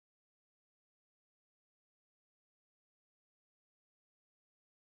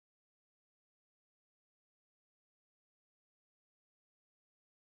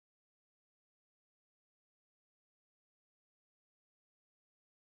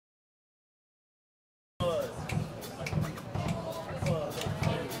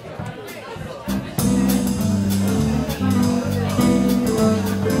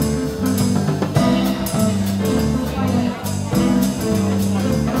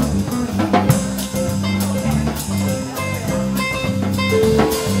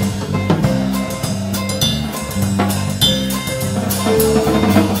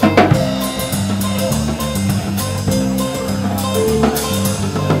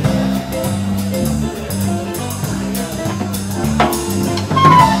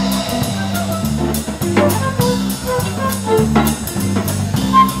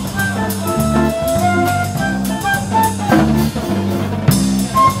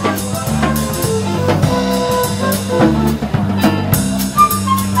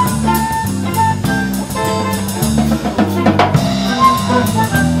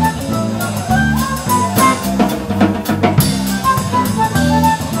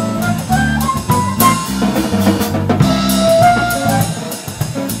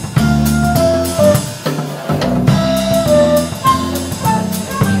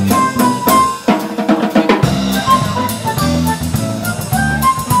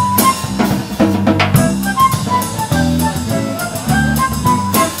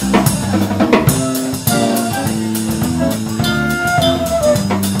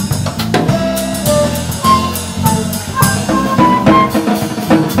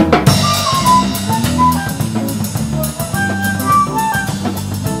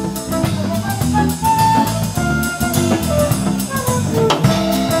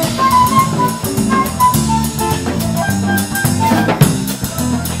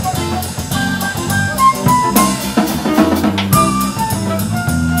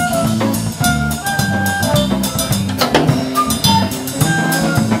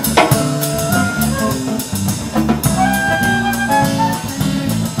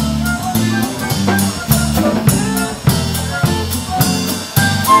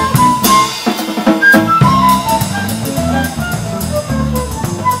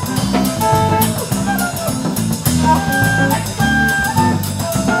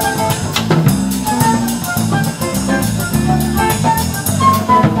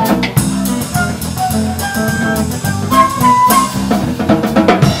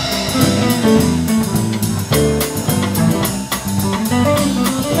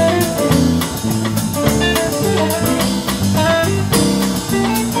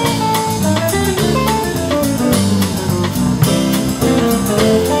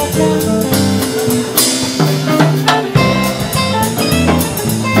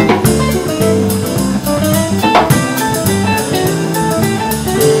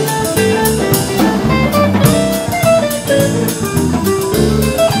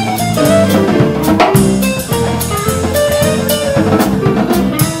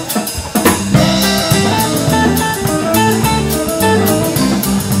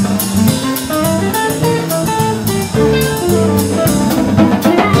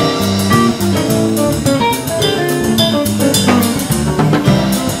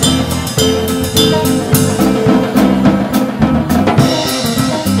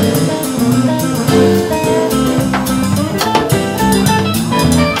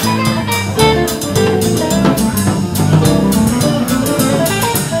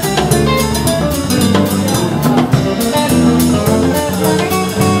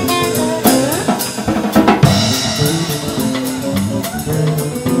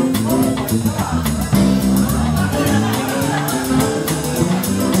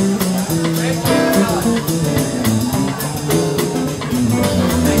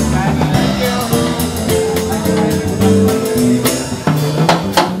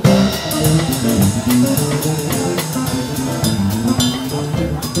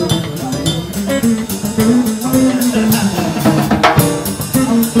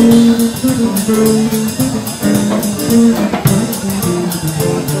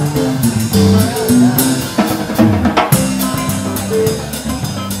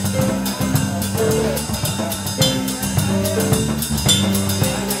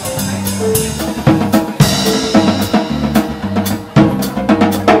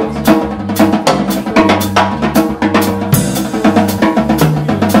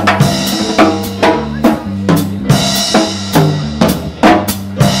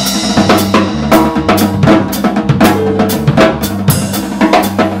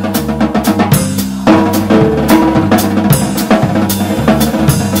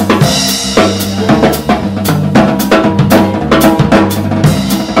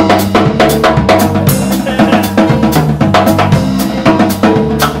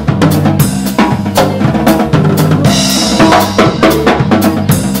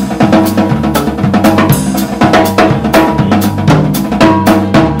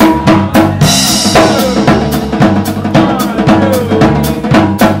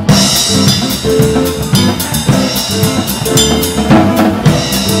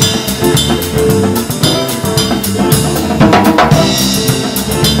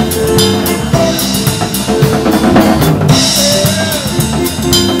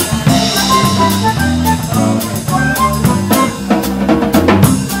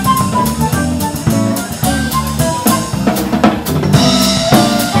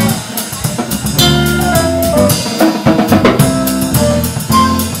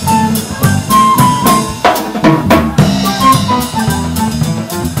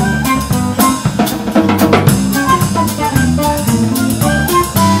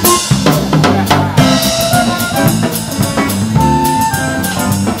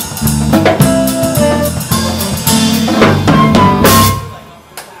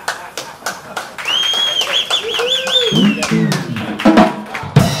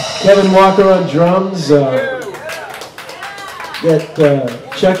Kevin Walker on drums. Got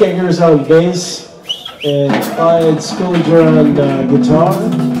Chuck Eggers on bass. And Clyde Spillinger on guitar.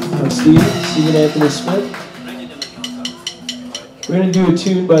 I'm Stephen Anthony Smith. We're going to do a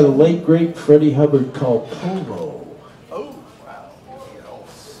tune by the late, great Freddie Hubbard called Polo.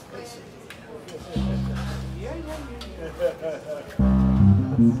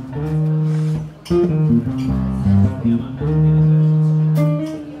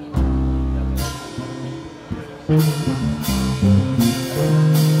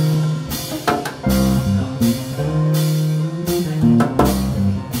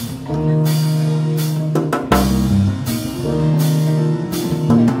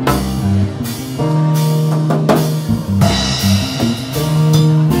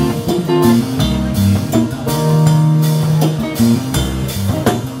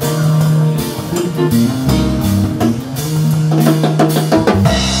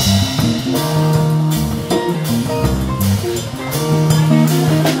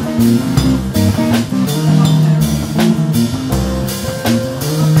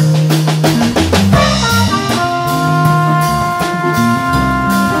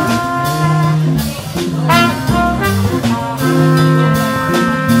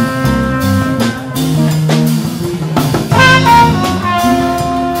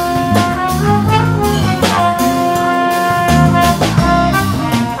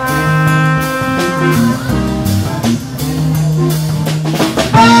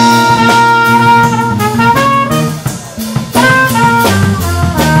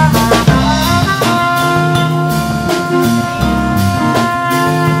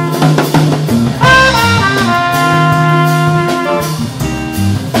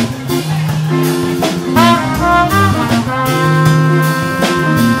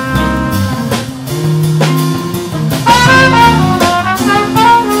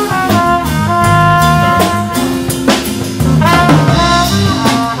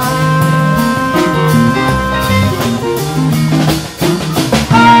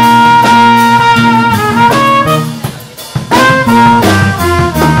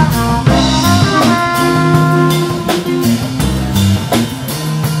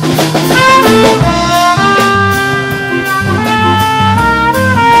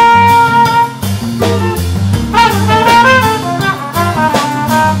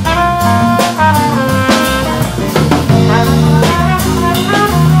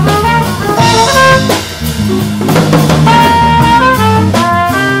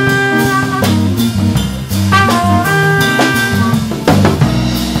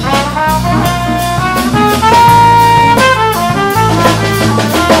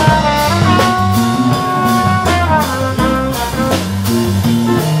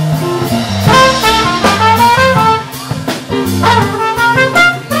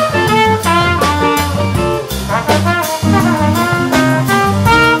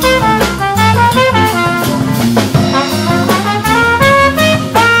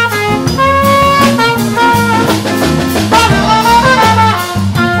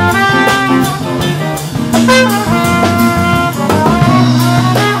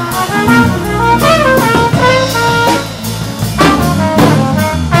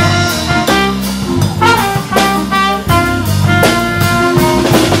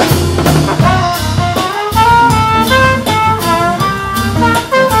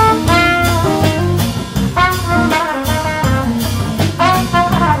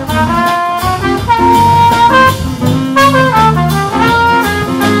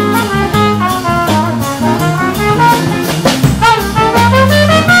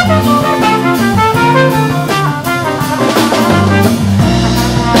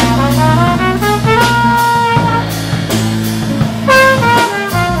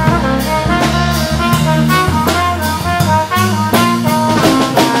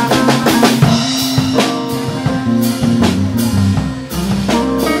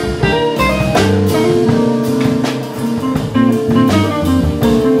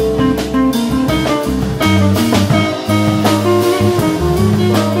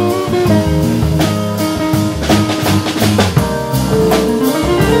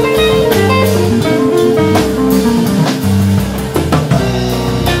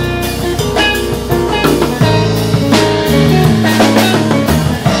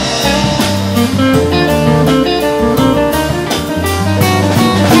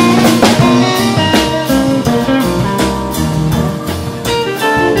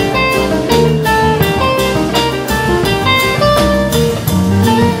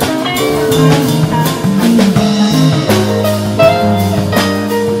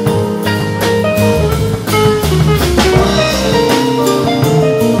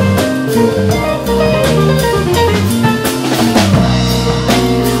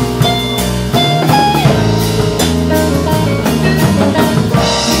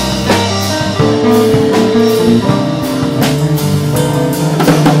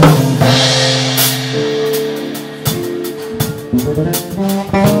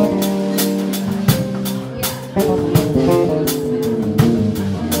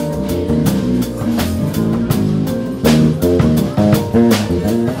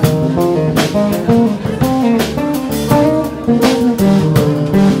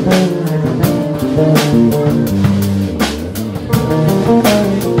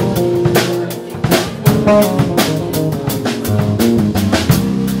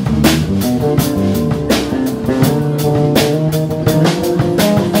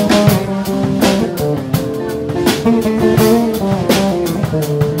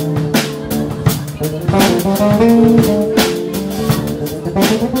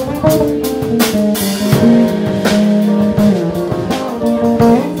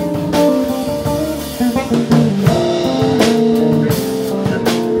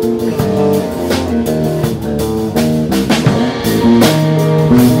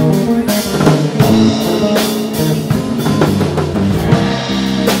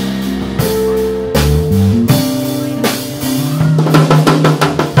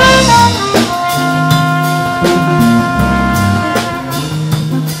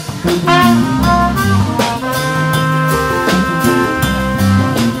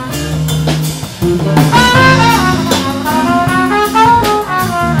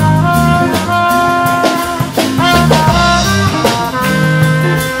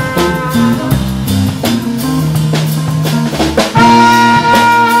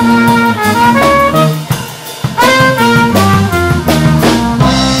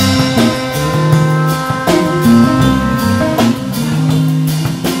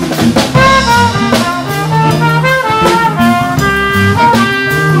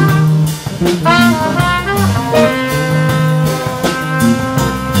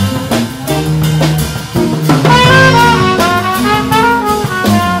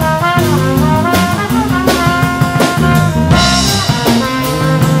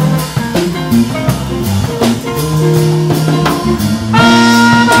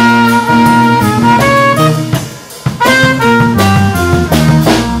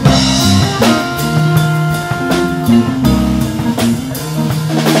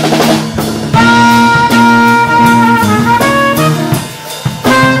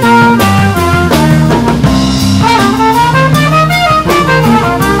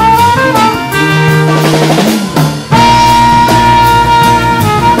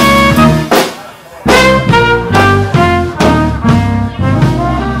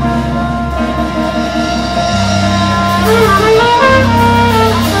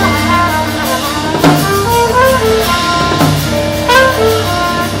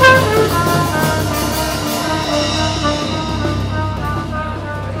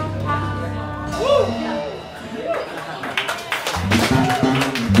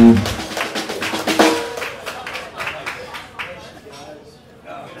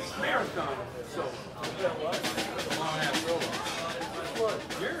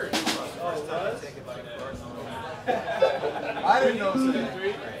 I didn't know it was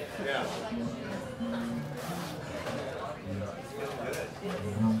 3. Yeah.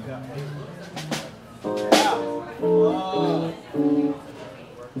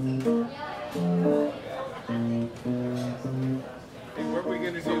 Hey, what were we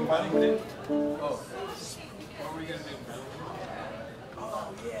going to do? Huntington? Oh. What were we going to do?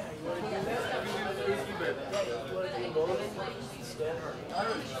 Oh, yeah. You want to do that? We can do frisbee, but... You want to do bowling?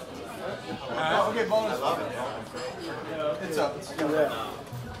 Okay, bonus. I love it. It's up. It's up.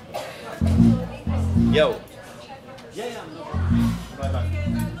 Yo. Yeah. Bye-bye.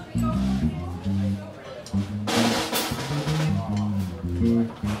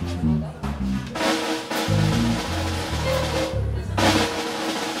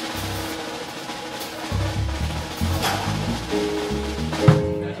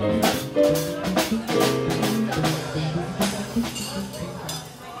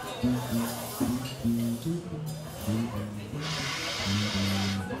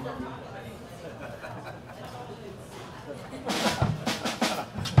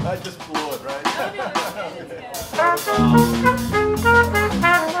 I just blew it, right?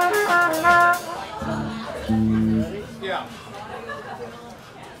 Yeah.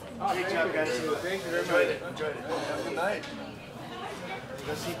 Great job, guys. Thank you very much. Enjoyed it. Have a good night.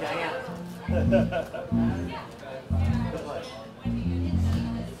 Go see Diane. Good luck.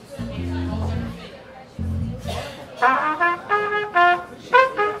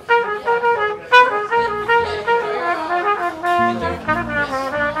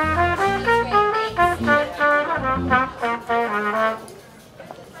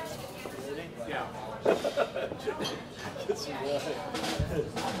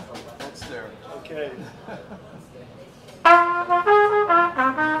 That's there. Okay.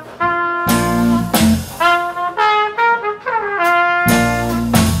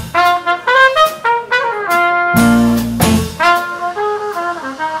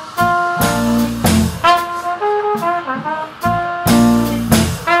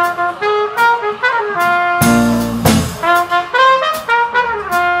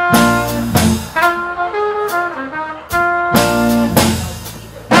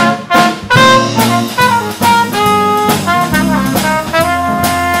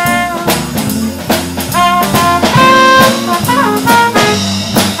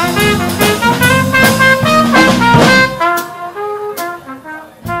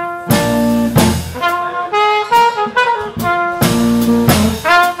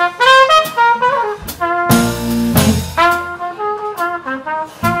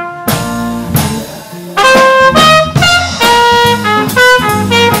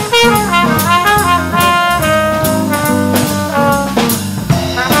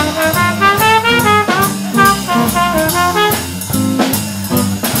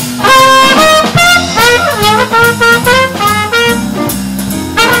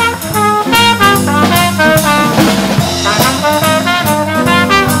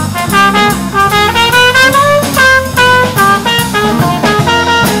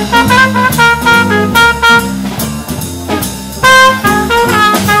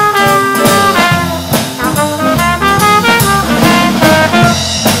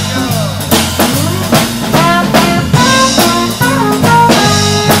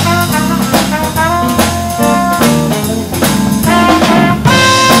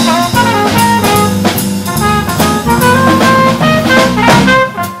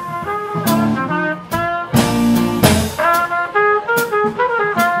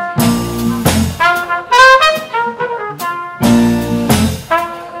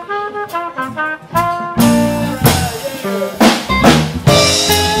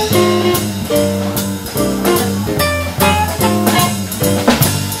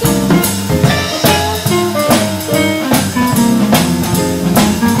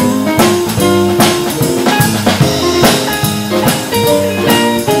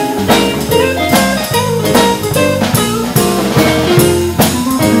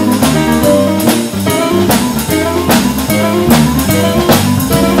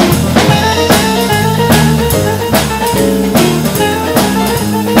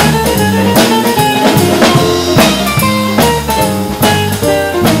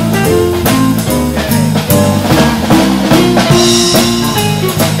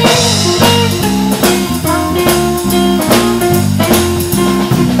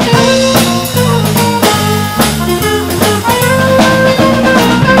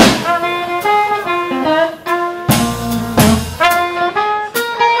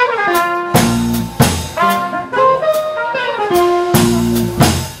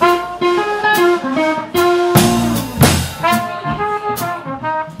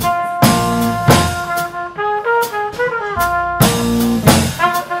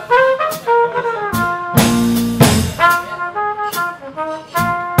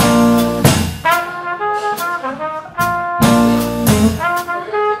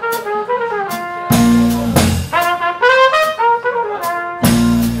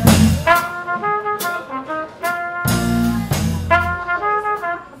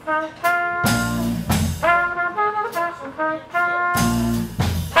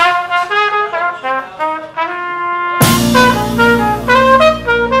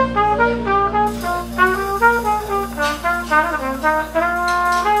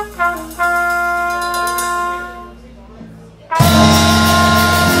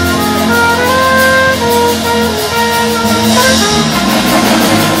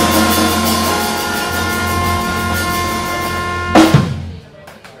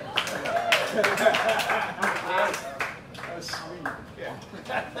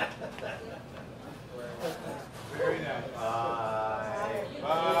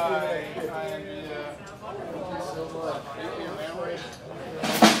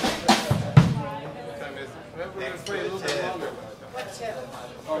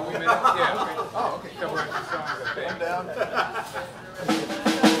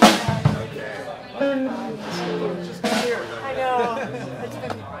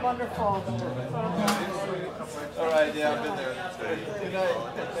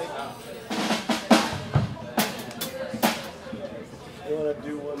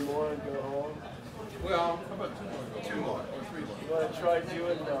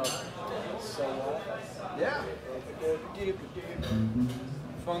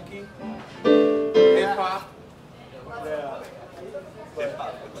 Funky, hip hop. Yeah.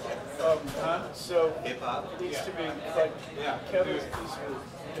 So hip hop needs to be like Kevin's piece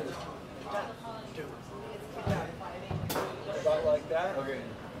about like that. Okay.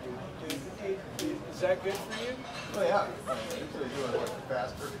 Is that good for you? Oh yeah. Usually do it like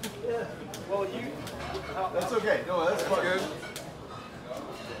faster. Yeah. Well, you. That's okay. No, that's good.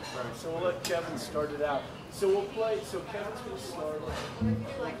 So we'll let Kevin start it out. So we'll play. So Kevin's going to start. Then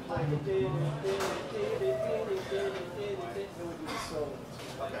we'll do the solo.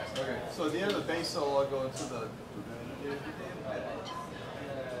 Okay. So at the end of the bass solo, I'll go into the.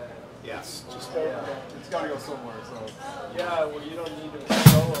 Yes. Just over there. It's got to go somewhere. So. Yeah. Well, you don't need to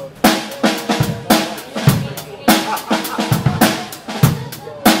solo.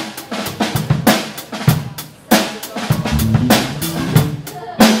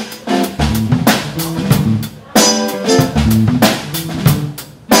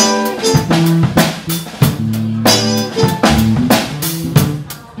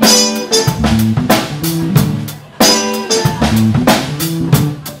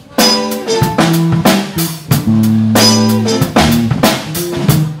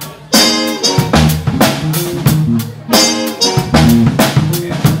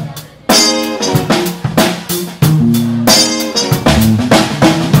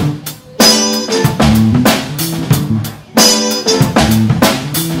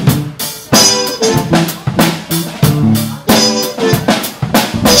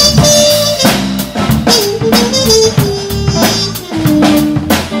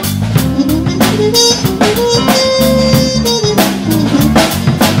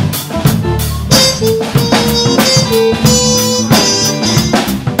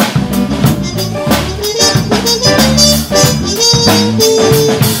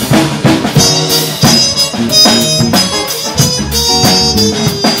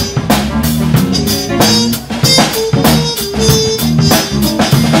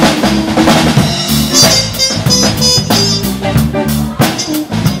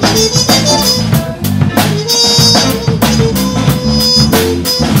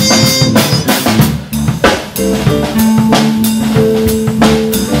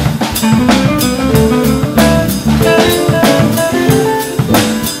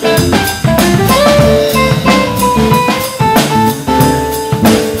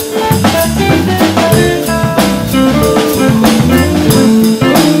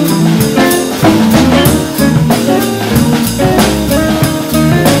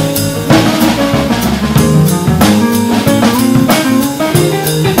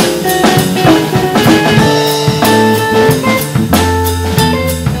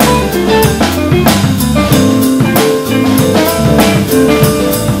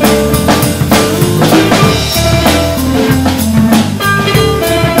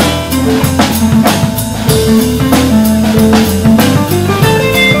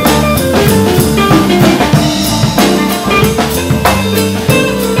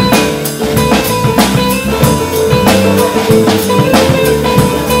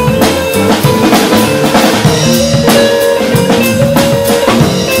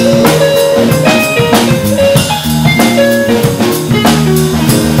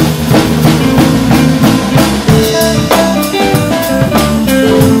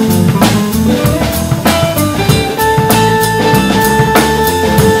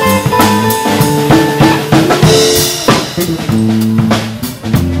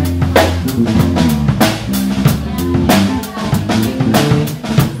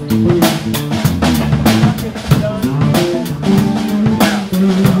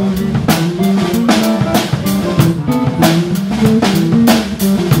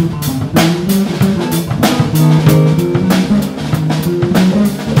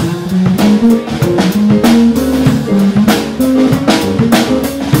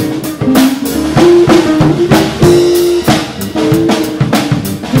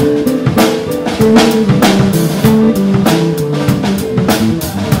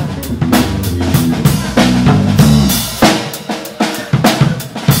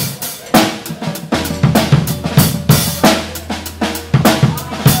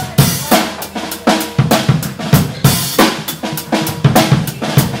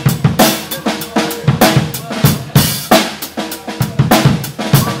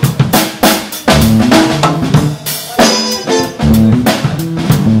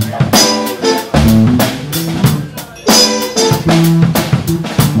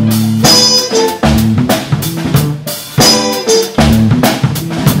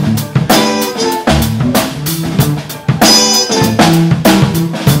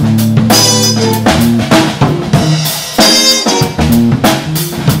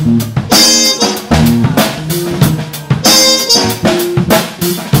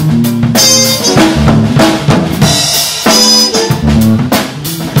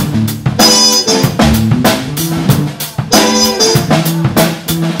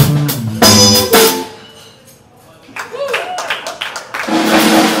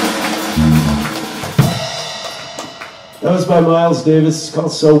 That was by Miles Davis. It's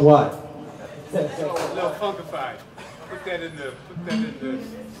called So What? A little funkified. Put that in the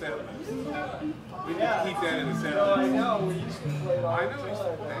settlement. We need to keep that in the settlement. I know. We used to play it all I know.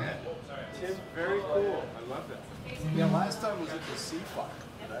 It's very cool. I love that. Yeah, last time was at the Sea Fire.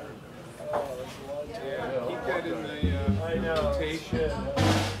 I remember. Yeah, keep that in the rotation.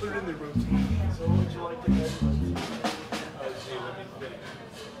 Put it in the rotation. So what would you like to make?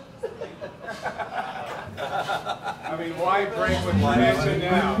 I mean, why break with tradition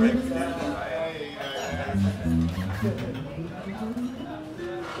now?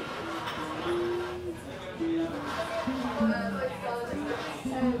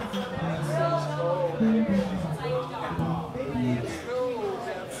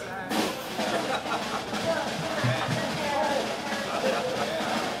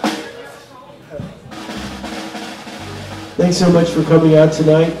 Thanks so much for coming out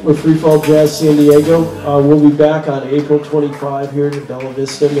tonight. We're Freefall Jazz San Diego. We'll be back on April 25 here at Bella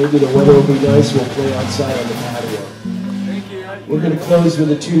Vista. Maybe the weather will be nice. We'll play outside on the patio. Thank you. We're going to close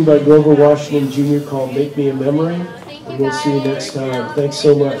with a tune by Grover Washington Jr. called Make Me a Memory. And we'll see you next time. Thanks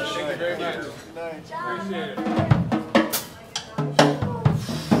so much. Thank you very much. Appreciate it.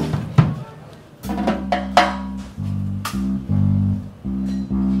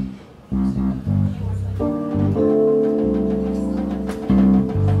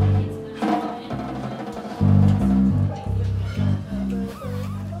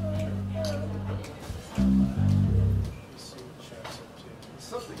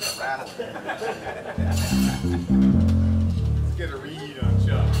 Something got rattled. Let's get a read on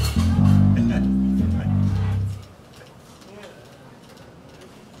Chuck.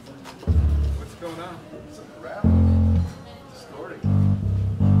 What's going on? Something rattled. Distorting.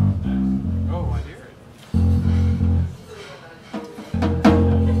 Oh, I hear it.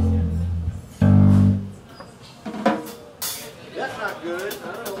 That's not good. I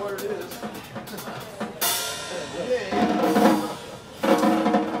don't know where it is.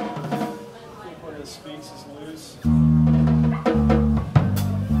 One of the speaks is loose.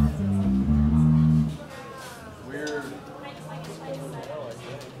 Weird.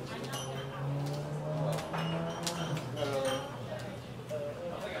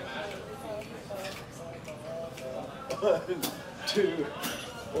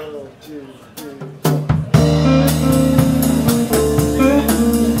 One, two, three.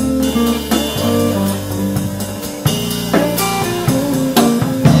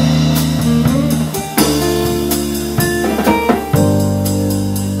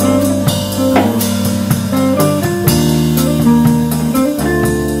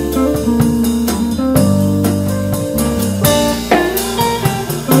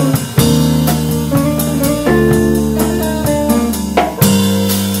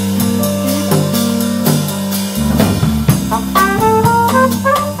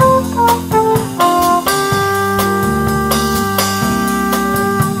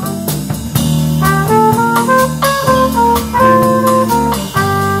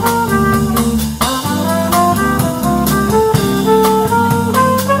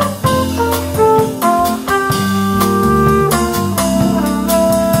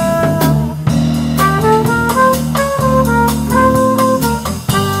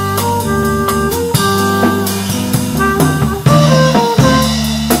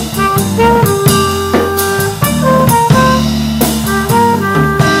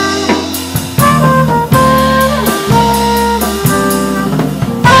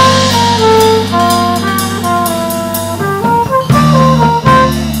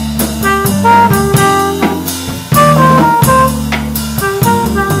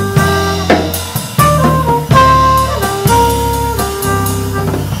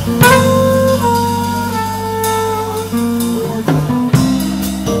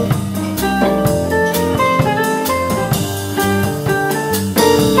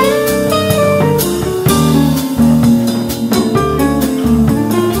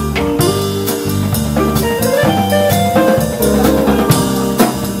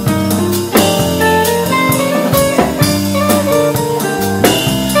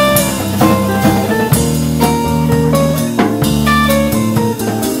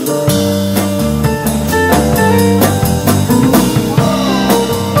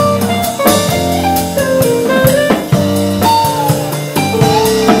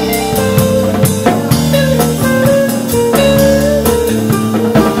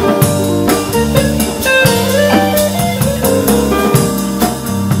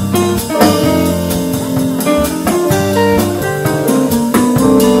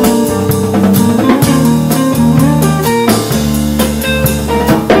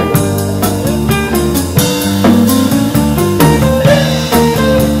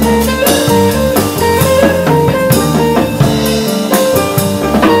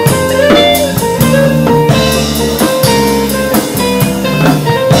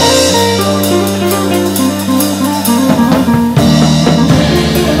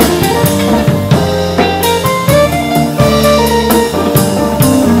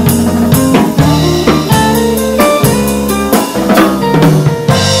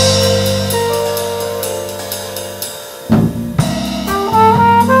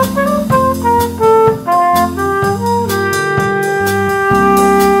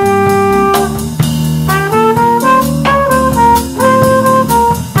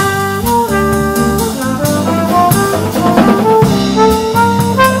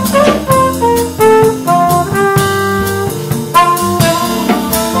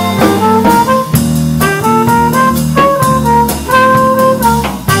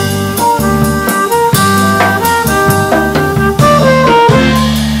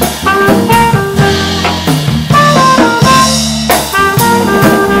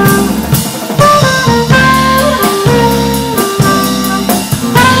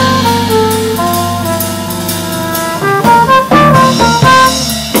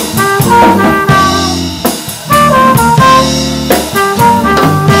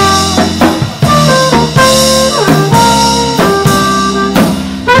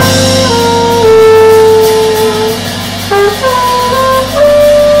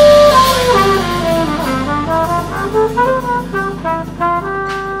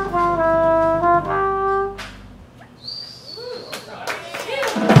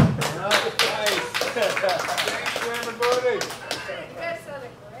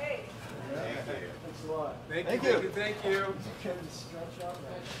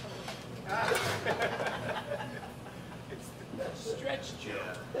 That's Joe.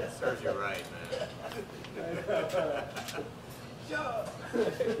 Serves you right, man.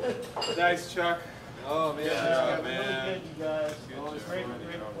 Nice, Chuck. Oh, man. Yeah, Man. really good, you guys. Good Always job. great,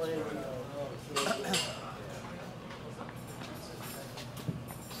 great play.